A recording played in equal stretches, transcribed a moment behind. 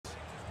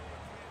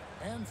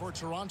And for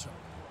Toronto.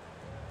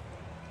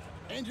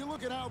 And you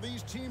look at how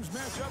these teams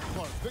match up,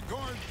 Clark. The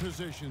guard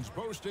positions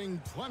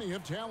boasting plenty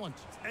of talent.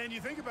 And you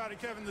think about it,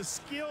 Kevin, the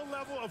skill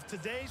level of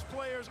today's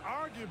players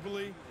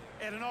arguably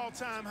at an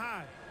all-time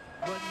high.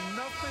 But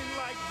nothing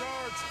like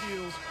guard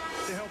skills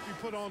to help you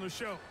put on a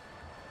show.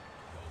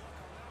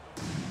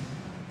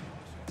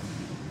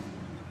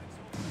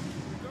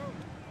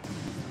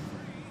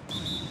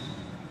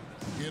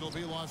 It'll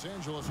be Los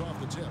Angeles off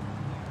the tip.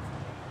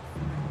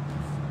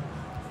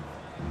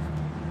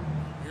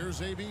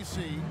 Here's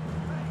ABC.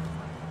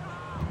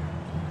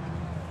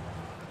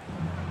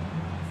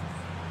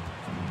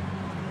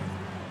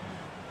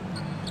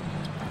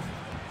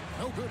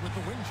 No good with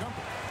the wing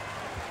jumper.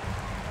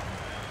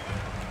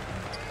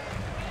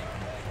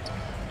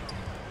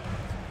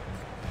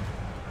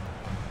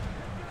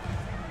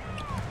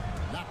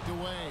 Knocked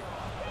away.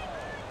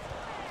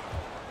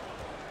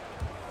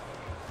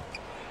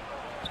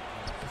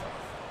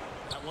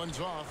 That one's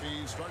off.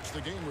 He starts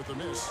the game with a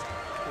miss.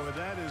 Boy,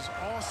 that is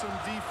awesome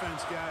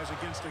defense, guys,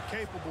 against a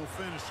capable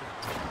finisher.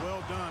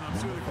 Well done. I'm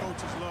sure the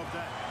coaches love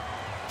that.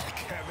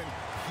 Kevin,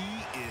 he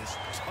is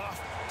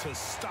tough to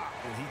stop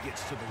when he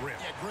gets to the rim.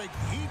 Yeah, Greg,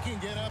 he can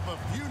get up a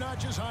few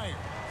notches higher.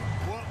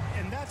 Well,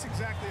 and that's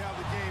exactly how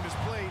the game is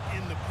played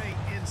in the paint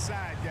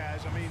inside,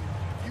 guys. I mean,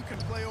 if you can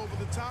play over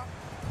the top,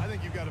 I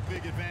think you've got a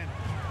big advantage.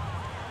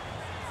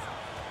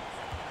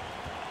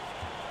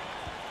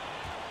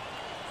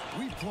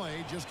 We've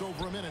played just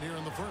over a minute here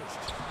in the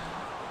first.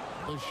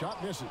 The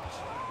shot misses.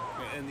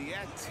 And the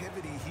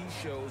activity he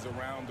shows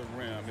around the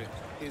rim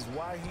is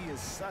why he is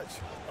such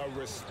a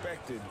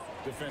respected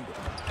defender.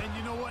 And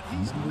you know what?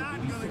 He's not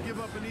going to give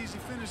up an easy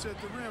finish at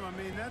the rim. I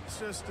mean, that's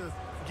just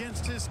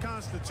against his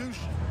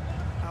constitution.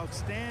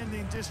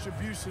 Outstanding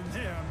distribution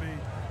there. I mean,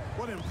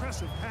 what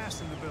impressive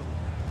passing ability.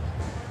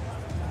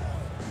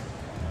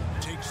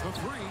 Takes the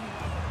three.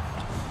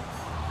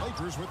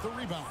 Lakers with the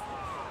rebound.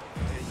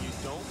 And you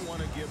don't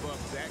want to give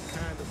up that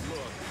kind of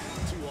look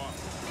too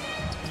often.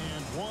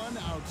 And one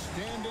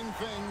outstanding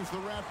thing the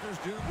Raptors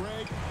do,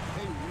 Greg,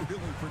 they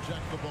really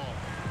project the ball.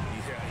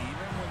 Yeah,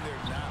 even when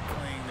they're not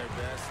playing their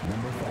best,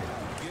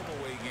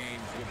 giveaway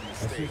games with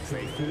mistakes,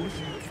 they force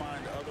you to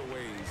find other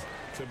ways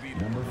to beat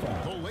them.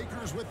 The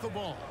Lakers with the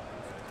ball.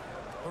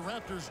 The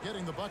Raptors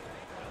getting the bucket.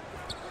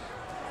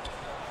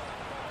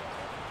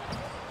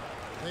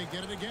 They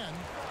get it again.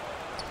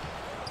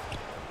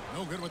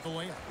 No good with the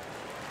layup.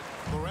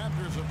 The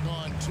Raptors have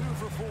gone 2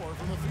 for 4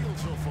 from the field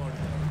so far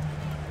today.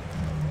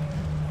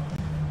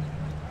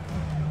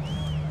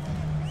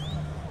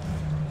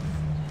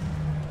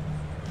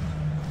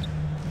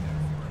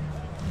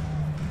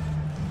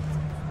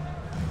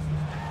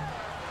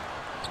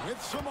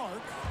 With some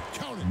arc,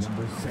 count it.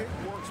 It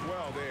works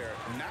well there.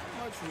 Not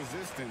much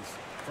resistance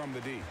from the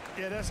D.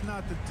 Yeah, that's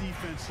not the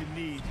defense you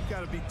need. You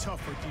got to be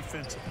tougher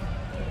defensively.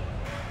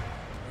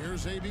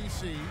 Here's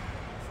ABC.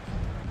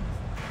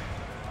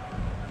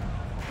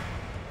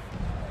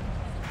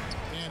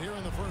 And here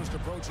in the first,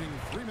 approaching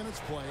 3 minutes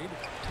played,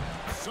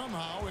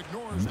 somehow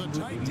ignores the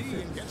tight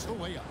D and gets the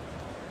layup.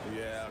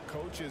 Yeah,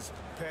 coach's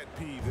pet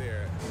peeve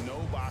there. No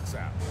box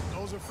out.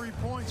 Those are free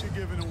points you're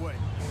giving away.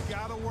 You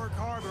got to work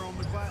harder on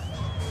the glass.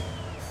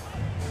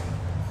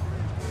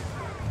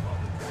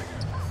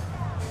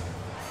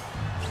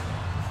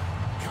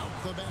 Count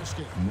the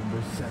basket.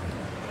 #7.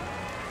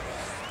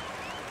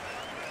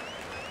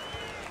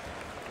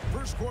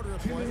 First quarter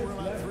of play. We're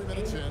about 3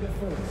 minutes in.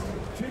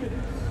 2 minutes.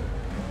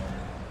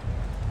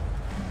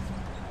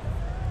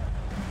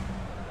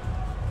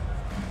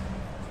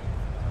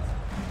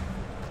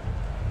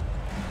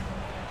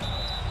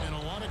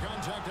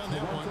 On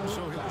that one,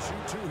 so he'll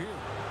shoot 2 here.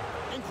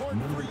 In court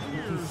for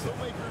years, the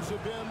Lakers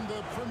have been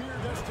the premier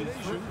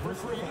destination for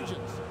free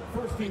agents.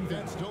 Think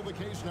that's still the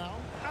case now?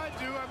 I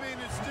do. I mean,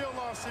 it's still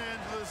Los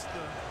Angeles.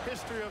 The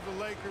history of the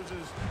Lakers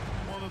is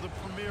one of the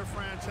premier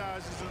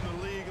franchises in the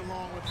league,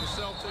 along with the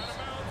Celtics.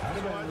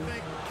 So I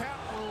think cap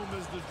room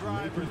is the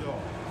driver,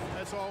 though.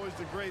 That's always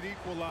the great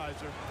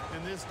equalizer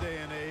in this day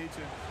and age.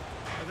 And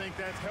I think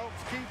that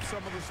helps keep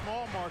some of the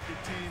small market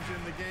teams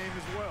in the game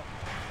as well.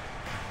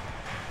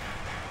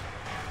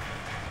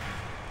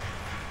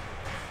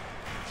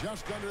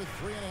 Just under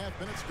 3.5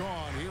 minutes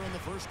gone here in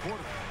the first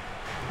quarter.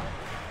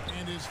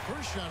 And his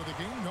first shot of the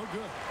game, no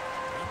good.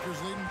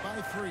 Raptors leading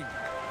by 3.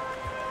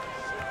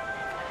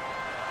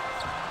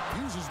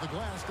 Uses the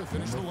glass to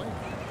finish the layup.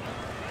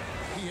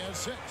 He has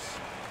 6.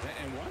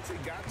 And once he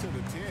got to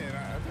the 10,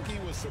 I think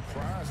he was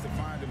surprised to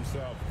find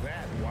himself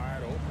that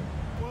wide open.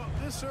 Well,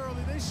 this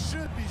early, they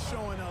should be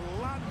showing a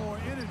lot more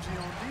energy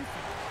on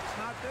defense. It's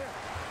not there.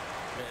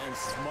 And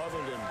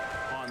smothered him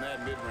on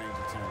that mid-range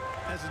attempt.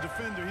 As a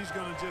defender, he's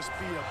going to just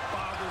be a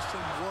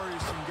bothersome,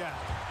 worrisome guy,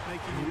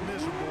 making you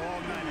miserable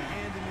all night, a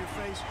hand in your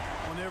face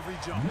on every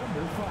jump. #5.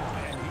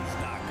 And he's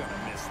not going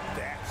to miss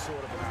that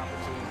sort of an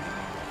opportunity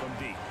from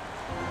deep.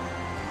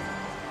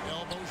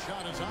 Elbow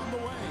shot is on the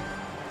way.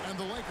 And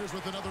the Lakers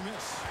with another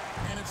miss.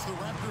 And it's the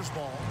Raptors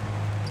ball.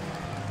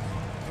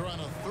 They're on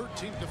a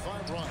 13-5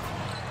 run.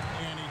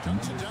 And he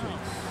dunks it down.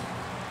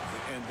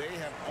 And they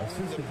have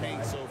owned the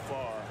paint so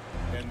far,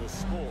 and the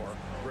score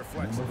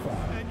reflects it.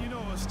 And, you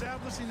know,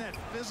 establishing that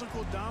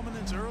physical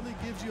dominance early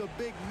gives you a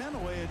big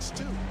mental edge,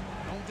 too.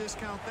 Don't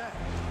discount that.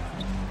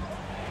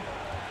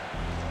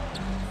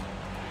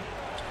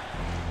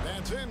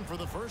 That's in for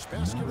the first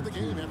basket of the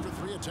game after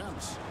 3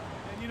 attempts.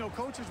 And, you know,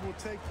 coaches will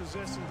take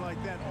possessions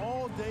like that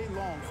all day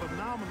long.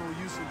 Phenomenal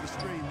use of the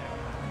screen there.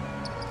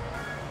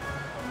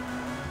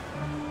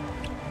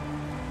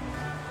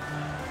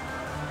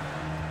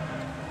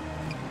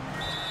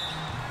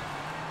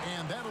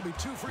 And that'll be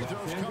 2 free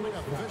throws coming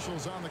up.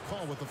 Officials on the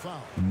call with the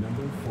foul.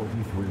 Number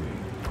 43.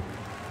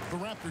 The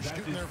Raptors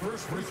shooting their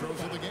first free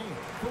throws of the game.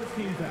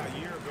 A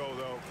year ago,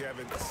 though,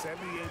 Kevin,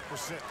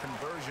 78%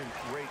 conversion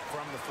rate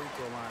from the free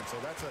throw line. So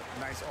that's a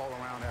nice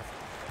all-around effort.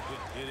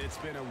 It's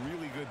been a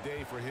really good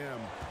day for him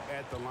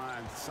at the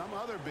line. Some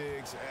other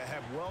bigs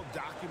have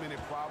well-documented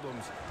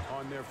problems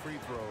on their free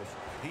throws.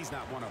 He's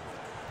not one of them.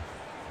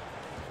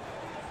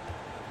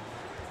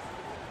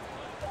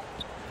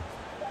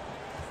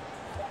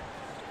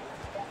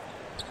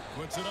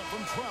 Puts it up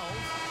from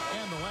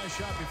 12, and the last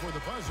shot before the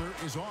buzzer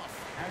is off.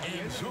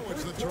 And so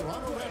it's the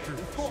Toronto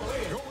Raptors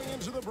going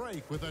into the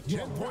break with a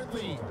 10-point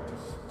lead.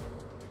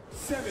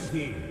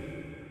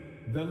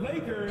 17. The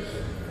Lakers,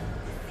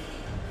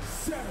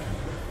 7.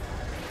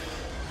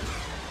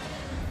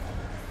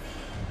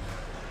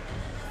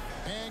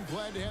 And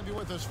glad to have you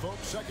with us,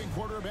 folks. Second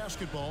quarter of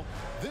basketball.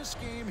 This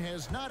game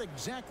has not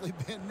exactly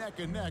been neck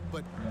and neck,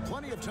 but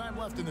plenty of time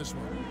left in this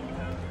one.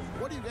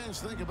 What do you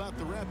guys think about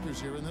the Raptors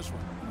here in this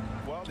one?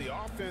 Well, the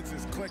offense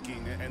is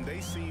clicking, and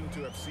they seem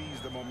to have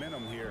seized the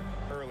momentum here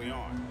early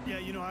on. Yeah,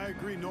 you know, I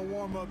agree. No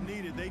warm-up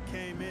needed. They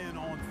came in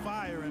on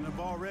fire and have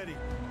already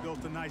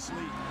built a nice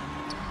lead.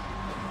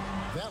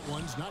 That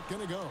one's not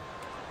going to go.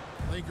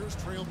 Lakers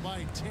trailed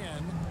by 10.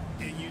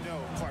 And you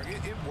know, Clark,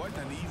 it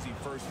wasn't an easy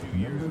first few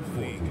years in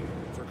the league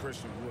for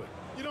Christian Wood.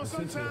 You know,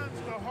 sometimes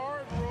the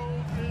hard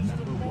road is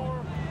the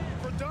more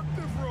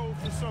productive road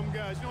for some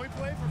guys. You know, he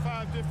played for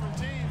 5 different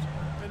teams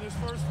in his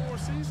first 4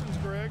 seasons,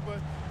 Greg, but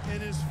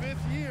in his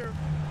 5th year,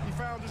 he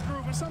found his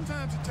groove. And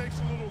sometimes it takes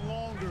a little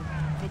longer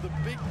for the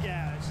big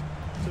guys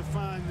to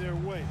find their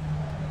way.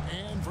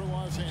 And for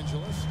Los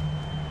Angeles,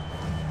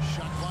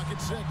 shot clock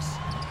at 6.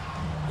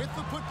 With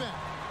the putback.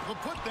 The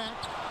putback.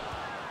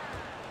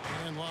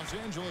 And Los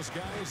Angeles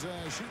guys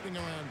shooting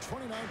around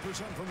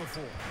 29% from the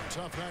floor.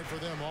 Tough night for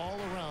them all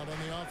around on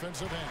the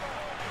offensive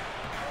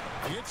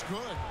end. It's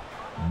good.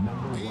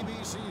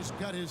 ABC's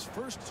got his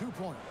first 2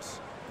 points.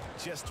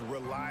 Just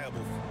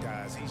reliable,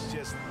 guys. He's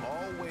just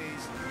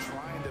always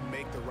trying to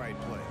make the right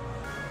play.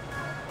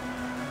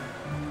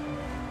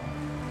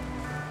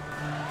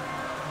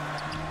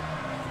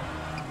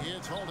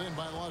 It's hauled in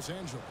by Los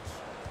Angeles.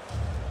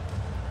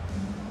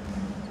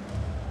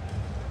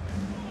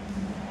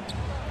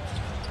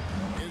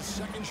 His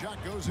second shot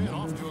goes in,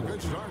 off to a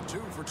good start, 2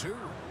 for 2.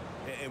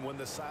 And when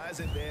the size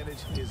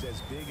advantage is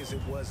as big as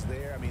it was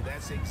there, I mean,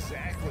 that's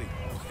exactly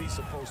what he's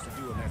supposed to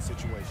do in that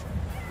situation.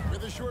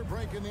 With a short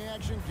break in the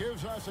action,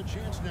 gives us a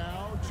chance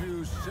now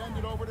to send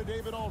it over to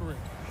David Aldridge.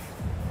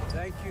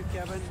 Thank you,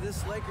 Kevin.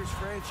 This Lakers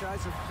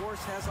franchise, of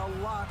course, has a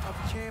lot of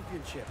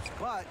championships,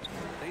 but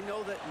they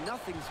know that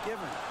nothing's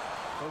given.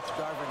 Coach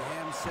Darvin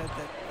Ham said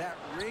that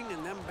ring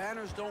and them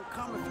banners don't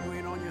come if you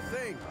ain't on your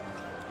thing.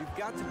 You've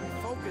got to be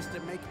focused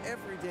and make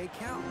every day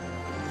count.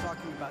 We're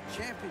talking about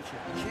championship.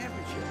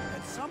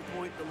 At some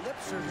point, the lip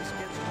service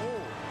gets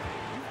old.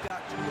 You've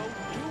got to go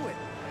do it.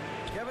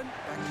 Kevin,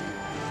 back to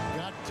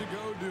you. Got to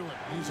go do it.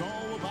 He's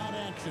all about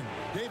action.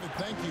 David,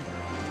 thank you.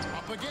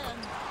 Up again.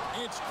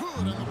 It's good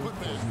on the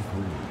putback.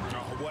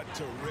 Oh, what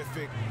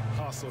terrific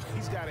hustle.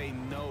 He's got a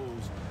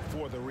nose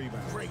for the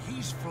rebound. Greg,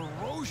 he's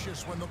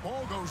ferocious when the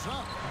ball goes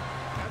up.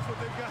 That's what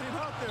they've got him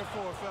out there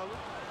for, fella.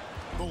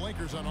 The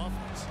Lakers on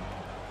offense.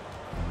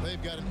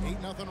 They've got an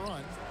 8-0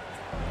 run.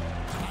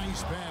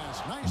 Nice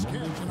pass, nice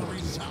catch, and a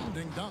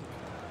resounding dunk.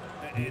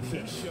 And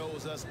he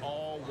shows us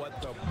all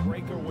what the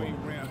breakaway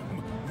rim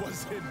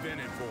was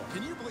invented for.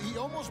 Can you believe he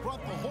almost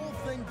brought the whole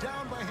thing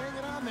down by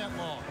hanging on that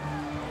long?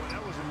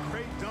 That was a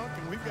great dunk,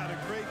 and we've got a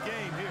great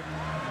game here.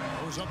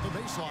 Goes up the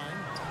baseline,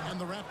 and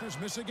the Raptors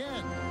miss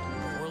again.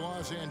 For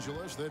Los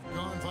Angeles, they've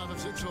gone 5 of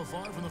 6 so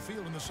far from the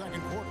field in the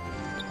second quarter.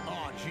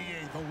 Oh,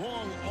 GA, the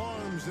long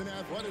arms and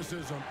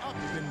athleticism up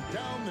and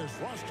down this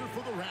roster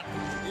for the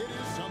Raptors. It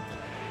is something.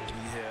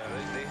 Yeah,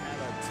 they have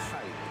a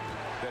type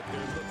that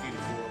they're looking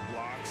for.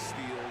 Blocks,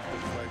 steals,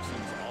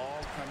 deflections, all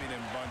coming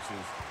in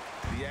bunches.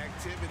 The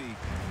activity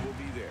will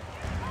be there.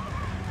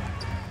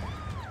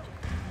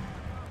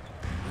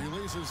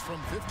 Releases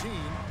from 15.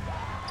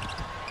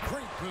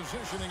 Great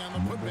positioning on the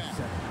putback.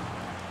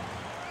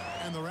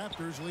 And the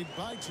Raptors lead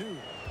by 2.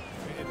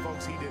 And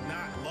folks, he did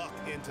not luck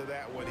into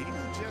that one. He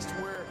knew just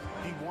where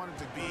he wanted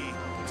to be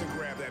to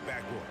grab that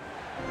backboard.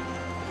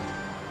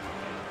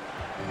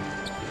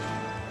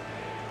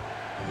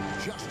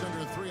 Just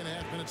under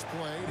 3.5 minutes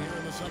played here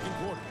in the second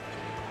quarter.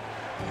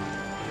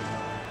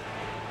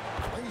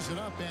 Plays it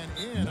up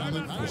and in on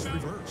the nice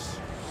reverse.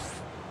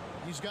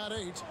 He's got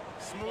 8.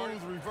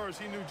 Smooth reverse.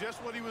 He knew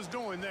just what he was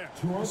doing there.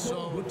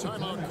 So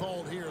timeout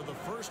called here, the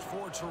first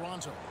for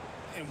Toronto.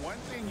 And one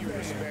thing you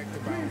respect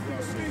about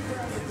Russell is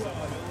his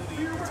ability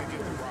to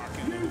get the rock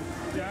in the loop.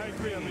 Yeah, I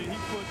agree. I mean,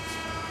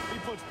 he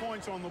puts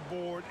points on the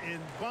board in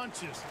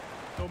bunches.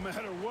 No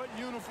matter what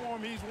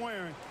uniform he's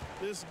wearing,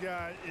 this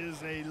guy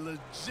is a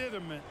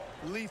legitimate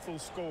lethal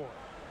scorer.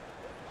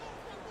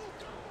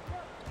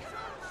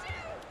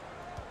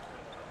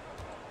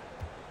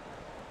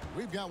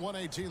 We've got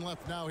 1:18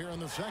 left now here in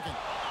the second.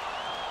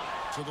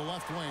 To the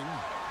left wing.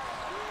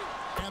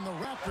 And the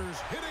Raptors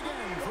hit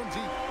again from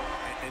deep.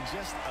 And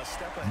just a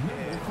step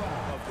ahead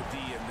of the D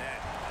in that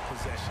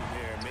possession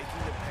there,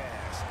 making the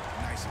pass.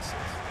 Nice assist.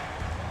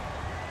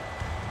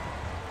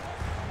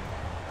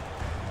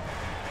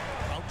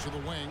 Out to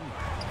the wing.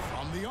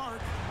 From the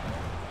arc.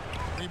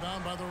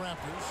 Rebound by the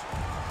Raptors.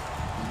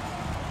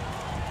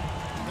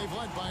 They've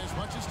led by as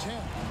much as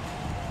 10.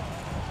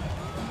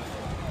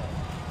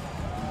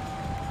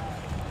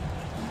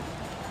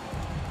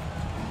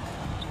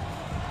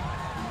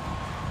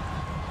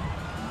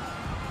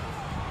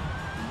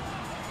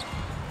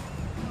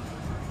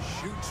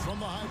 From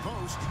the high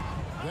post.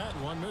 That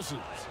one misses.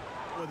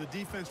 Well, the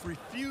defense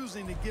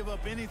refusing to give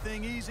up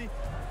anything easy.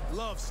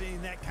 Love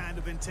seeing that kind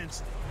of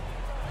intensity.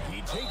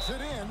 He takes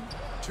it in.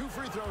 2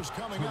 free throws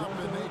coming up,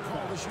 and they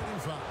call the shooting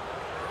foul.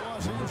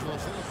 Los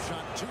Angeles, they have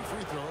shot 2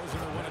 free throws,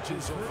 and they're 1 of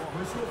 2 so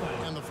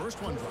far. And the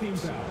first one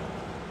drops.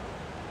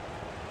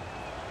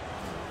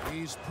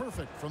 He's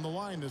perfect from the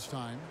line this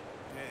time.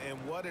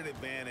 And what an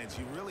advantage.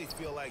 You really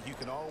feel like you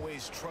can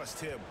always trust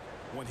him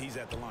when he's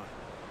at the line.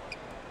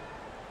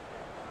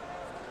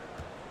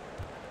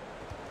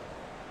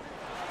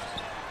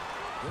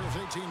 There's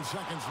 18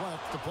 seconds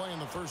left to play in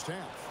the first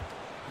half.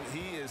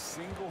 He is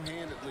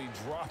single-handedly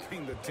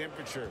dropping the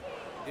temperature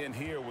in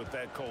here with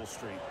that cold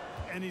streak.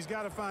 And he's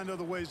got to find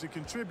other ways to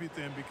contribute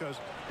then, because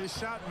his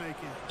shot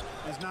making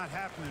is not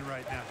happening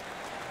right now.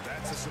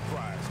 That's a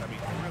surprise. I mean,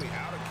 really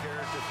out of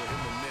character for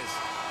him to miss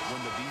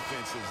when the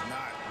defense is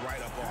not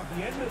right up on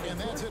him. And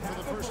that's it for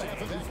the first half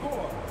of that.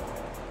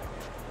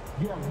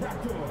 Your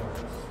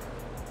Raptors.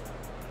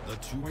 The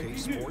 2K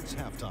Sports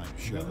Halftime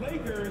Show. The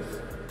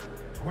Lakers.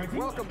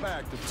 Welcome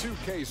back to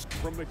 2K.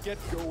 From the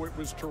get-go, it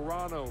was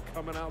Toronto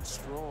coming out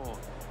strong.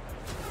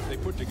 They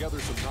put together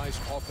some nice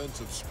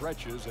offensive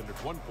stretches and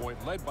at one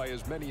point led by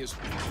as many as...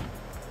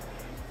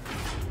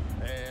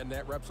 And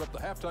that wraps up the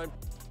halftime.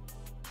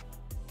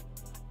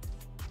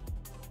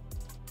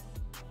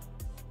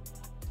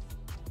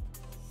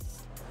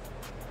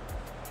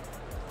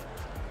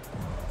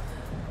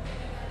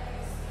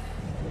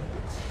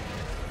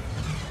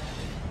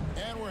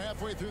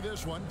 Halfway through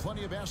this one,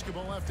 plenty of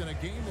basketball left in a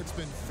game that's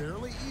been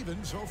fairly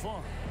even so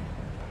far.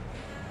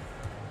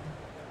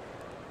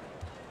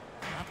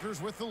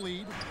 Raptors with the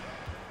lead.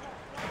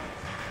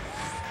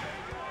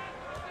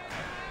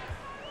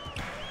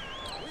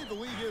 The way the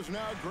league is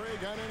now,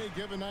 Greg, on any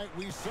given night,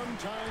 we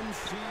sometimes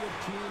see a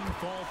team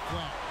fall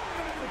flat.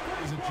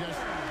 Is it just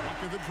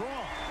luck of the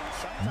draw?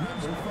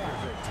 Sometimes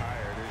they're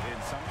tired,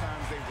 and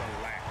sometimes they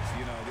relax.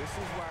 You know, this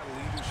is why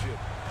leadership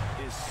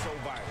is so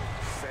vital,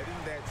 setting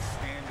that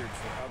standard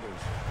for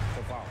others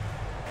to follow.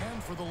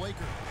 And for the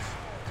Lakers,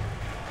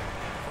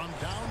 from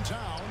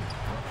downtown,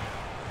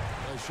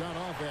 a shot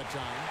off that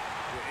time.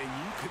 And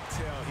you could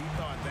tell he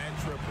thought that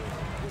triple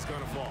was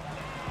going to fall.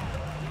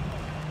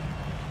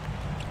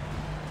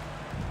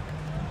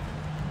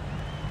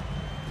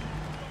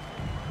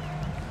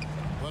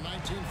 The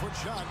 19-foot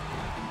shot.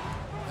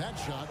 That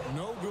shot,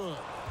 no good.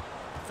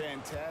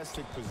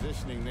 Fantastic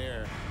positioning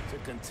there to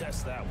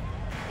contest that one.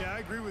 Yeah, I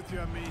agree with you.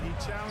 I mean, he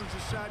challenged the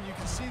shot, and you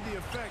can see the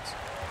effects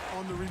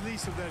on the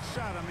release of that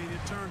shot. I mean,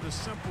 it turned a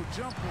simple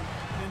jumper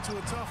into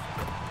a tough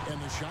one.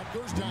 And the shot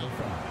goes down.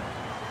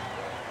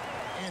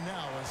 And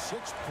now a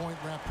 6-point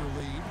Raptor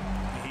lead.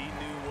 He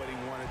knew what he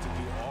wanted to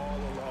do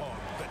all along.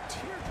 The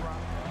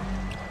teardrop.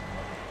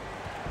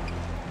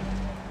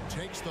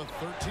 Takes the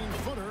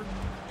 13-footer,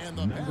 and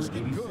the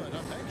basket good.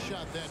 A bank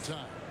shot that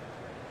time.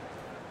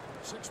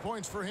 6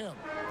 points for him.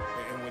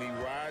 And when he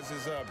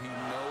rises up, he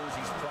knows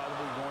he's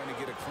probably going to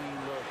get a clean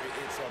look.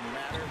 It's a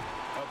matter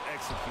of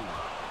executing.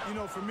 You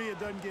know, for me, it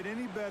doesn't get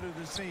any better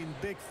than seeing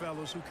big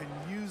fellows who can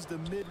use the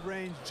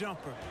mid-range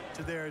jumper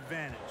to their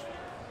advantage.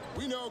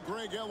 We know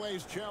Greg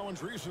LA's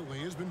challenge recently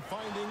has been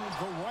finding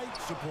the right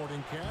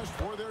supporting cast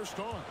for their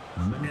star.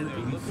 And they're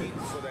looking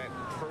for that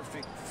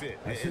perfect fit.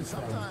 And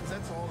sometimes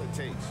that's all it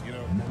takes. You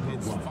know,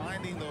 it's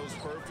finding those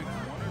perfect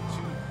 1 or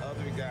 2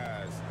 other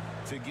guys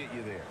to get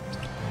you there.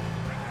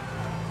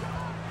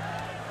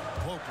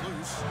 Poke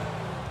loose.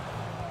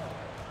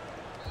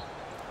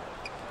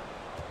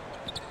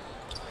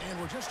 And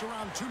we're just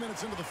around 2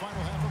 minutes into the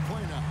final half of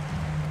play now.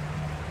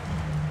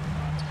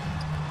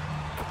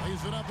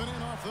 Lays it up and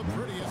in off the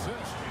pretty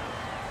assist.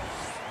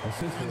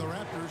 And the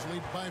Raptors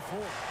lead by 4.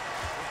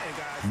 And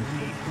guys, the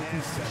Heat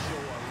has to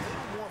show a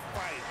little more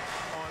fight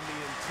on the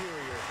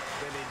interior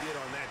than they did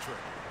on that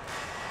trip.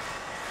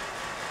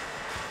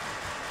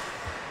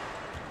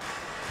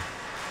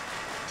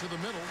 To the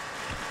middle.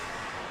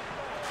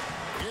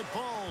 It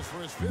falls for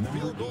his 5th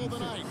field goal of the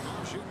night.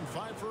 Now shooting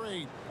 5 for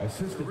 8.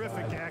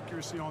 Terrific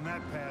accuracy on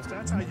that pass.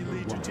 That's how you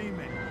lead your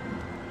teammate.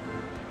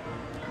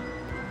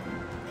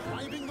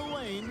 Driving the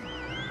lane.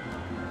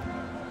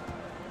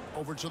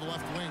 Over to the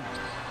left wing.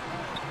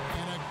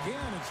 And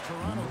again, it's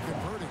Toronto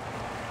converting.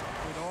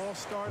 It all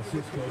started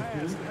with the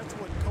pass. That's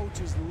what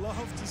coaches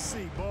love to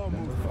see, ball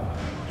movement.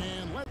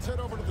 And let's head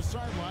over to the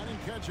sideline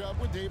and catch up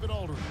with David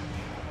Aldridge.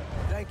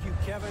 Thank you,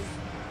 Kevin.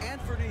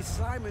 Anthony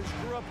Simons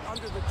grew up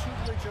under the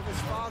tutelage of his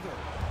father,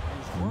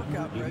 whose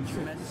workout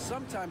regimen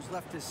sometimes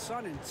left his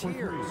son in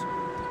tears.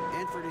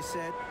 Anthony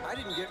said, "I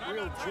didn't get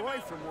real joy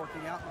from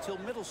working out until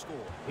middle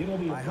school.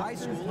 By high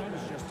school, it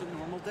was just a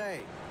normal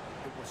day.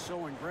 It was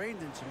so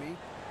ingrained into me,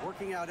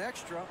 working out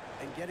extra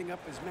and getting up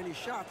as many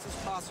shots as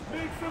possible."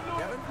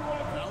 Kevin?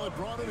 Well, it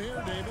brought him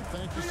here, David.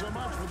 Thank you so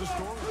much for the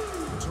story.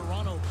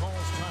 Toronto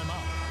calls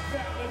timeout.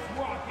 That was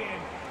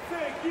rocking.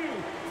 Thank you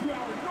to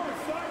our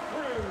Northside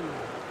crew.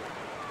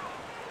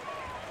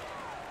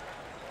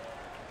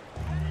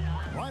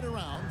 Right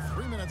around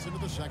 3 minutes into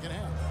the second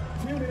half.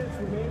 2 minutes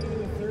remaining in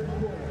the third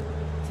quarter.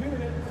 2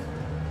 minutes.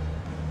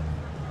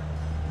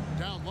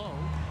 Down low.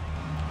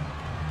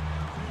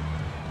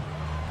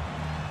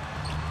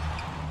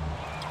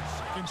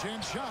 Second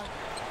chance shot.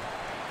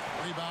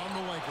 Rebound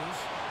the Lakers.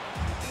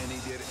 And he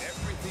did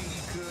everything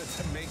he could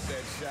to make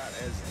that shot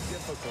as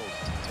difficult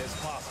as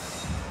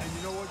possible. And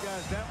you know what,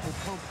 guys? That will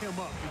pump him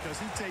up because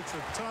he takes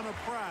a ton of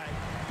pride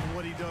in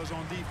what he does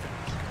on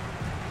defense.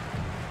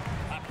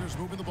 Raptors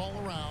moving the ball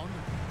around.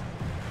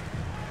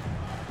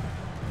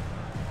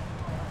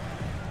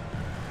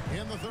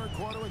 In the third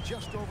quarter with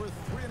just over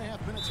 3.5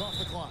 minutes off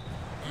the clock.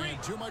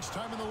 And too much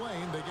time in the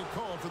lane. They get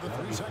called for the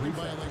 3-second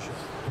violation.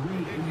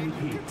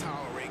 You can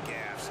tolerate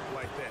gaps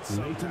like that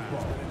sometimes,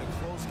 but in a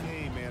close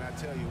game, man, I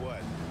tell you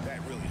what, that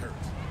really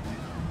hurts.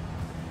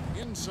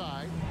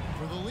 Inside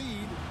for the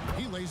lead.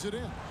 He lays it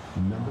in.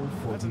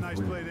 That's a nice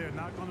play there.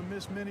 Not going to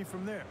miss many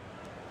from there.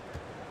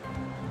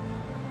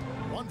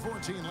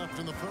 1:14 left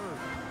in the third.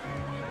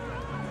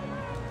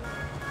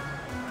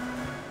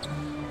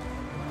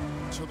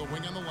 To the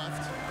wing on the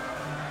left.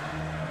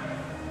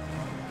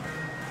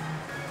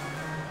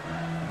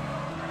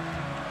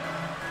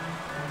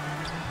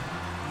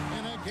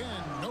 And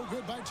again, no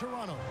good by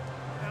Toronto.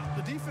 Now,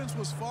 the defense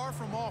was far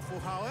from awful.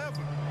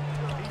 However,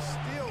 he's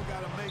still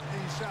got to make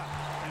these shots,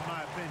 in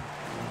my opinion.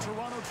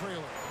 Toronto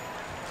trailer.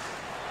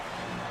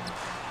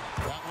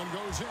 That one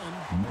goes in.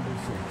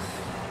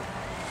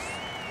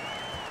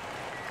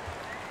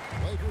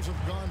 Lakers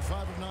have gone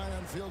 5 of 9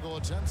 on field goal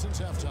attempts since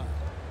halftime.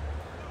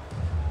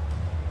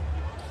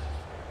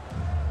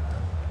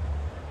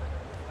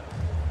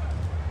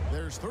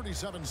 There's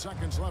 37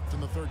 seconds left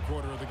in the third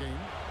quarter of the game.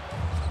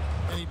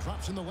 And he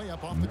drops in the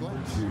layup off the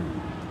glass.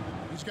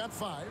 He's got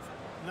 5.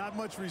 Not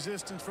much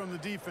resistance from the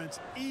defense.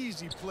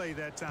 Easy play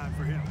that time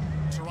for him.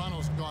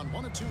 Toronto's gone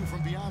 1 of 2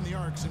 from beyond the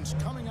arc since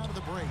coming out of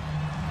the break.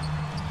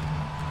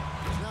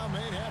 He's now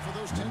made half of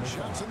those 10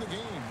 shots in the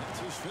game. That's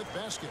his 5th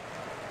basket.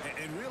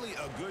 And really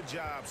a good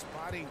job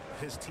spotting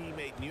his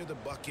teammate near the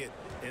bucket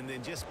and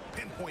then just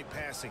pinpoint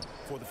passing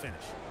for the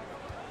finish.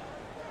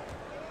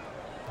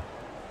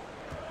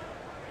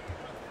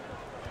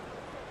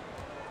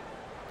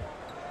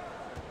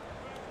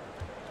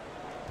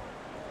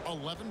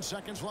 .11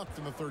 seconds left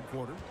in the third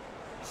quarter.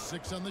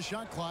 6 on the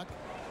shot clock.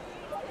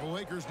 The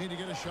Lakers need to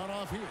get a shot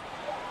off here.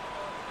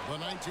 The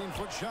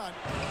 19-foot shot.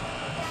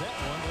 That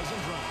one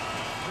doesn't drop.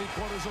 3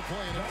 quarters of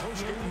play in a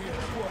close game here.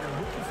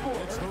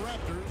 It's the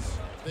Raptors.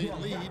 They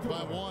lead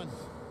by 1.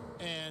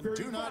 And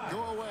do not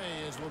go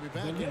away, as we'll be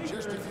back in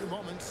just a few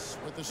moments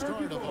with the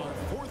start of our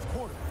 4th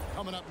quarter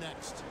coming up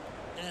next.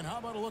 And how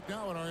about a look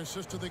now at our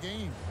assist of the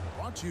game?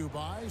 Brought to you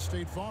by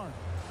State Farm.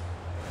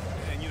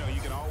 And, you know,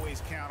 you can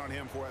always count on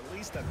him for at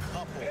least a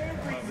couple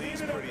of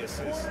these pretty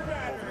assists over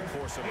the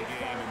course of a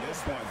game. And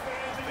this one,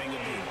 a thing of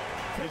beauty.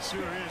 It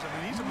sure is. I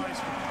mean, he's a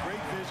maestro.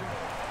 Great vision,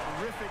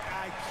 terrific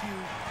IQ,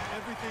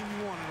 everything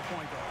you want in a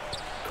point guard.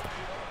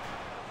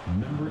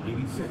 Number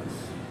 86.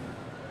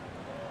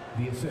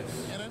 The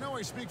assist. And I know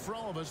I speak for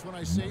all of us when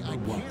I say I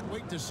can't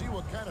wait to see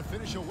what kind of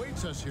finish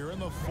awaits us here in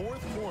the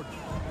 4th quarter.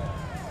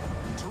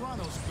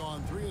 Toronto's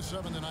gone 3 of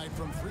 7 tonight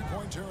from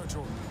 3-point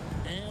territory.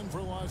 And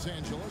for Los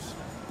Angeles,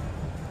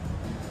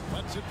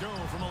 lets it go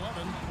from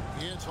 11.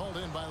 It's hauled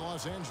in by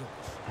Los Angeles.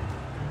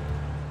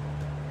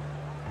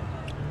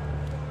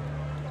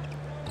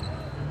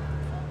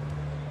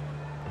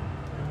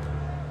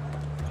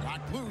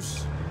 Knocked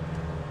loose.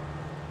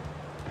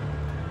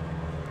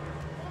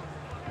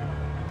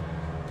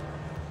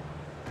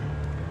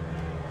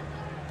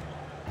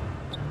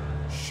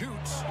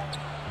 Shoots.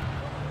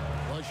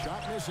 The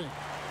shot missing.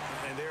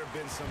 And there have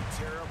been some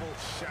terrible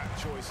shot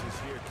choices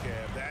here,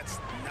 Kev. That's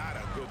not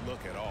a good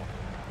look at all.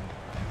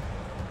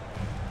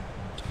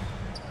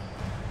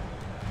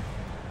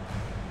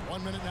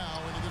 1 minute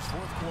now into this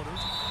 4th quarter.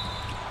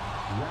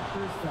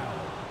 Raptors foul.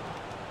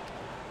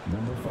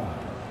 Number 5.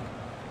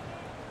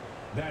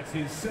 That's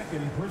his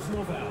 2nd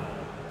personal foul.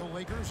 The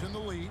Lakers in the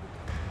lead.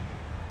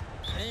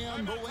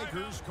 And the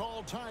Lakers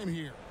call time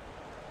here.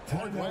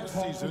 Like last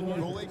season,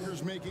 the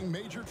Lakers making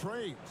major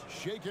trades,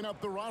 shaking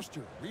up the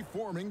roster,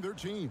 reforming their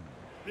team.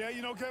 Yeah,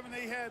 you know, Kevin,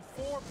 they had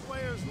 4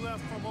 players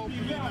left from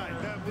opening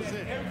night. That was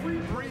it. 3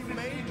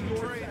 major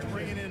trades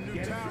bringing in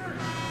new talent. And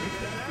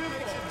that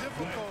makes it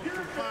difficult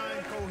to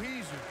find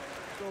cohesion.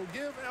 So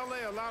give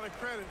L.A. a lot of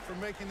credit for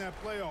making that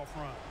playoff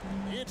run.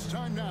 It's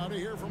time now to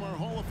hear from our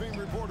Hall of Fame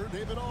reporter,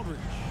 David Aldridge.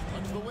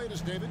 What's the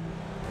latest, David?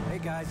 Hey,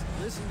 guys,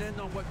 listened in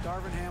on what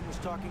Darvin Ham was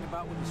talking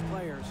about with his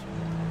players.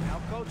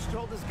 Now, Coach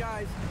told his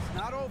guys it's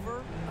not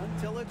over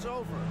until it's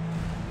over.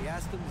 He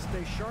asked them to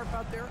stay sharp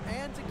out there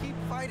and to keep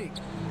fighting.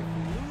 If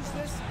we lose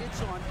this,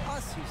 it's on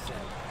us, he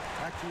said.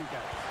 Back to you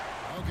guys.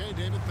 Okay,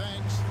 David,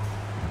 thanks.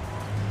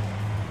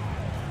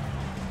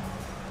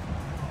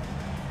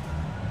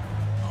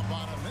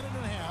 About a minute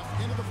and a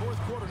half into the fourth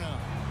quarter now.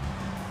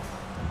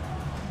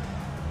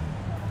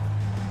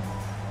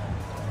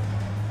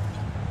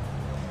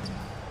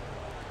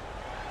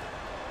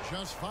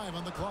 Just 5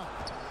 on the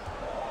clock.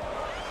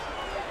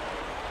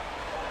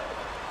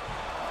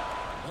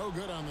 No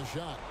good on the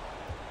shot.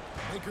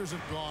 Lakers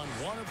have gone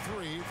 1 of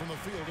 3 from the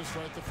field to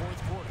start the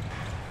fourth quarter.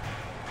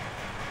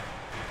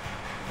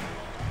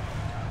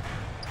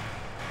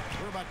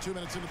 We're about 2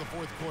 minutes into the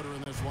fourth quarter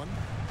in this one.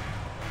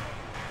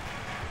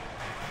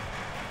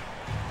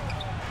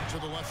 To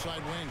the left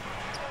side wing.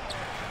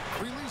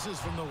 Releases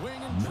from the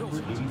wing and drills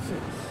it.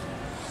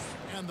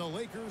 And the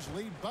Lakers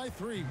lead by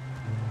 3.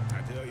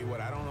 I tell you what,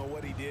 I don't know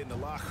what he did in the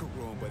locker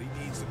room, but he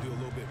needs to do a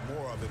little bit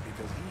more of it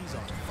because he's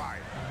on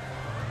fire.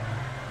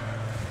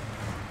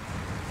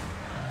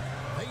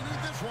 They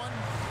need this one.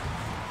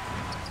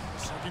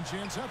 Second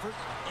chance effort,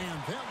 and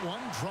that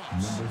one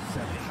drops.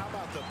 How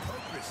about the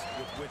purpose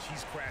with which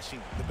he's crashing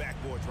the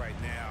backboards right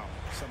now?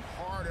 Some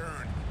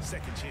hard-earned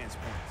second chance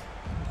points.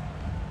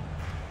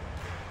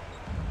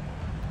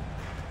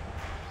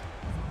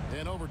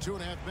 And over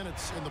 2.5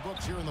 minutes in the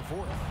books here in the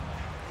fourth.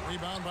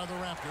 Rebound by the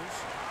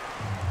Raptors.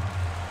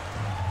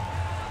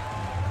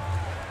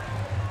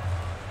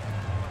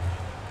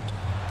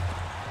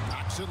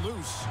 Knocks it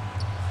loose.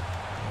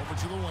 Over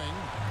to the wing.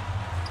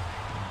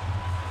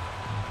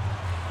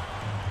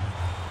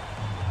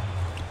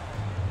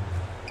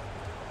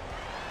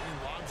 He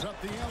lobs up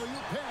the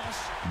alley-oop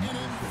pass. An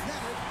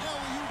emphatic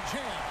alley-oop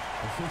jam.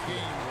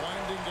 Game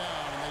winding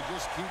down, and they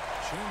just keep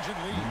changing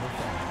lead.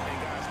 Hey,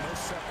 guys, no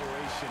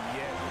separation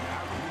yet.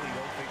 I really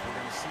don't think we're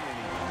going to see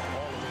any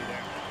all the way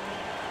down.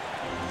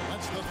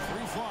 That's the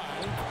 3 fly.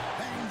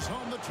 Bangs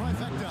home the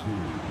trifecta.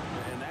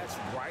 And that's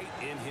right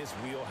in his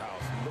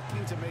wheelhouse,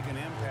 looking to make an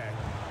impact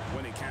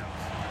when it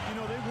counts. You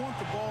know, they want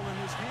the ball in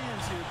his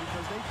hands here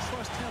because they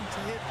trust him to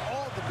hit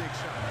all the big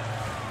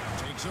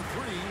shots. Takes a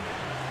 3.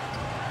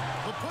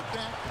 The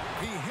putback.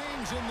 He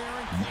hangs in there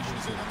and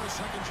cashes in on the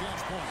second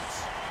chance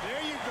points.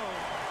 There you go.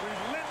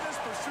 Relentless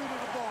pursuit of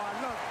the ball.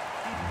 Look,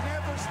 he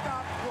never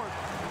stopped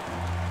working.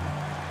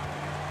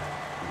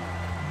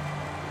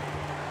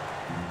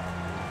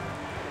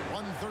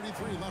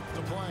 1:33 left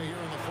to play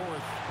here in the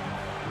fourth.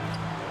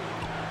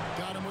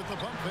 Got him with the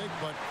pump fake,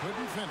 but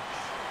couldn't finish.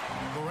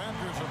 The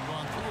Raptors have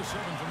gone 3 of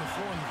 7 from the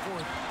floor in the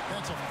fourth.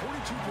 That's a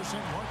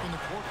 42% mark in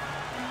the quarter.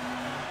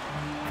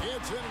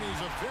 It's in, and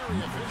he's a very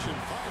efficient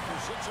 5 for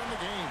 6 in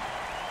the game.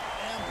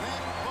 And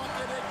that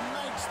bucket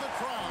ignites the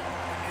crowd.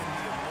 And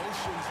the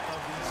emotions of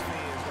these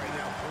fans right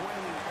now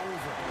boiling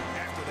over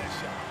after that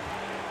shot.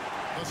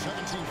 The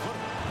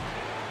 17-footer.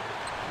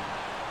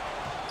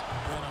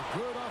 And a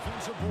good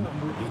offensive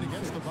board in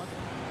against the bucket.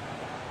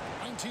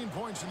 19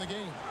 points in the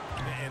game.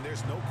 And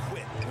there's no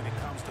quit when it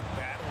comes to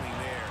battling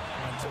there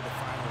until the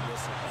final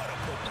whistle. What a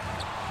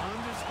putback.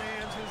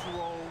 Understands his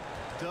role,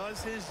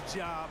 does his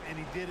job, and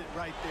he did it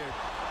right there.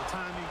 The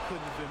timing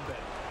couldn't have been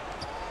better.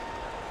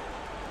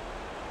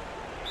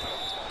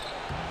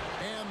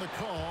 And the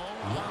call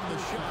on the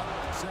shot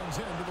sends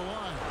him to the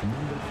line.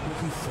 Number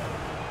 57.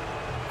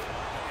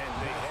 And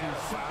they have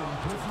foul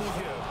to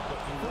give, but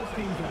you want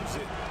to use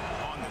it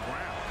on the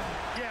ground.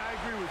 Yeah, I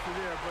agree with you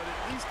there, but at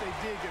least they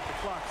did get the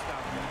clock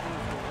stopped and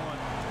move to 1,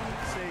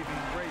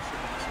 saving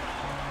ratio.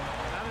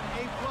 Not an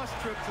A+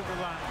 trip to the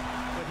line,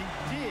 but he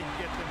did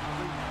get them to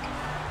lead.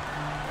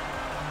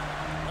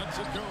 Lets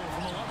it go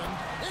from 11.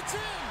 It's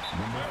in!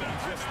 I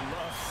just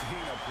love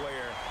seeing a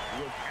player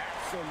with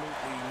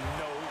absolutely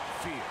no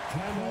fear.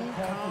 Cool,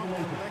 calm,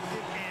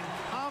 collected, and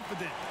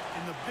confident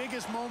in the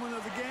biggest moment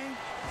of the game.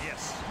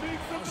 Yes.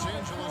 Los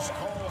Angeles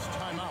calls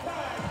timeout.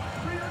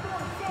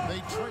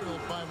 They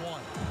trailed by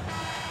 1.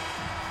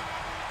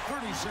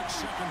 36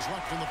 seconds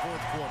left in the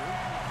fourth quarter.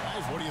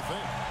 Guys, what do you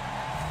think?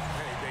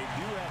 Hey, they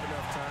do have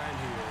enough time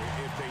here.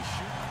 If they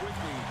shoot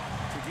quickly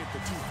to get the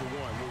 2 for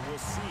 1, we'll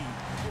see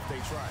if they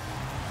try.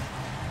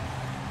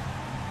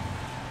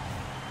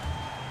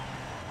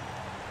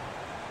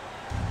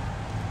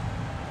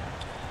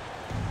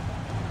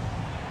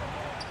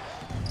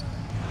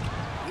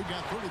 We've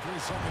got 33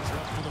 seconds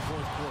left in the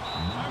fourth quarter.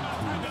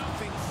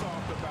 Nothing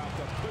soft about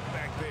the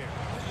putback there.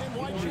 And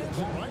why chance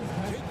it, right?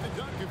 Take the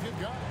dunk if you've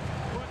got it.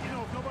 But, you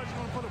know, if nobody's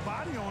going to put a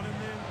body on him,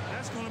 then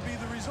that's going to be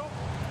the result.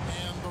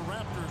 And the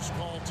Raptors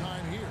call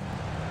time here.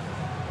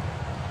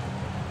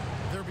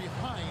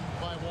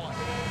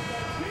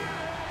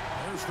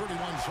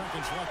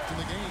 seconds left in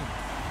the game.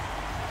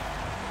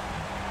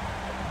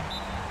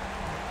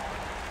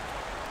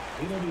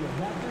 It'll be a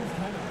Raptors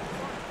timeout.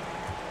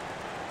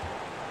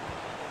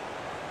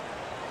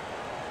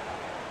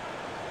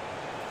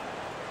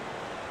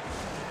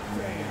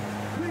 Fans,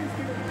 please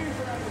give a big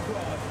round of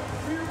applause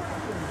for your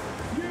Raptors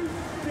youth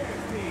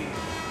dance team.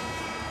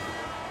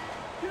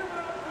 Give it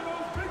up for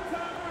those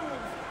big-time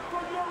winners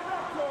from your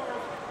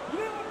Raptors,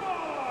 Little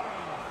Boy!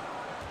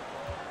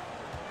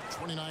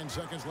 29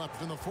 seconds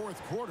left in the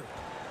fourth quarter.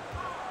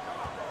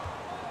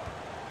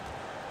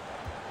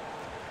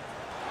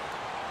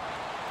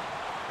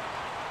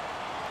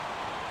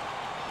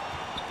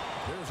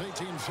 There's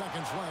 18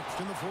 seconds left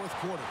in the fourth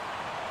quarter.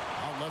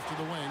 Out left to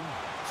the wing.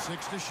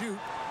 6 to shoot.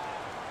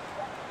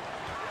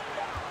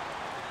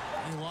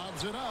 He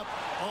lobs it up.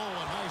 Oh,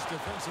 a nice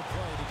defensive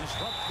play to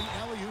disrupt the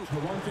alley-oop.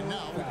 And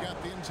now we've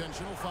got the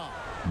intentional foul.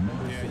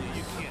 Yeah,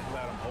 you can't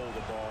let him hold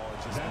the ball and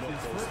just look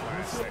those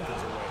 5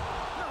 seconds away.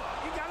 No,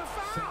 you got to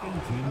foul. I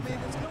mean,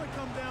 it's going to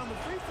come down to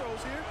free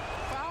throws here.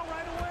 Foul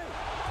right away.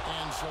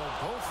 And so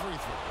both free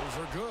throws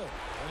are good.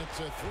 And it's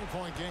a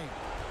 3-point game.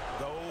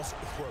 Those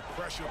were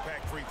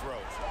pressure-packed free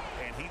throws,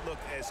 and he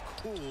looked as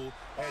cool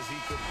as he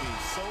could be.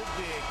 So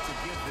big to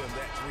give them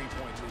that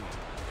 3-point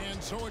lead.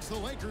 And so it's the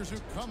Lakers who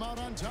come out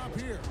on top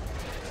here.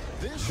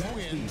 This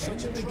win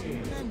such a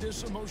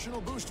tremendous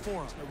emotional boost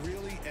for them.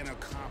 Really an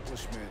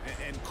accomplishment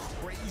and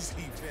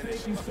crazy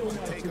finish. Thank you so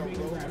much Take for a being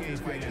road Raptors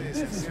game like fan.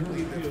 this and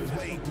simply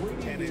deflate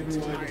an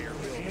entire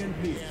building.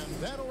 And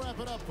that'll wrap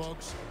it up,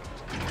 folks.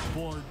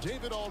 For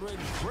David Aldridge,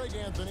 Greg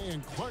Anthony,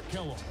 and Clark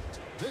Kellogg,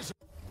 this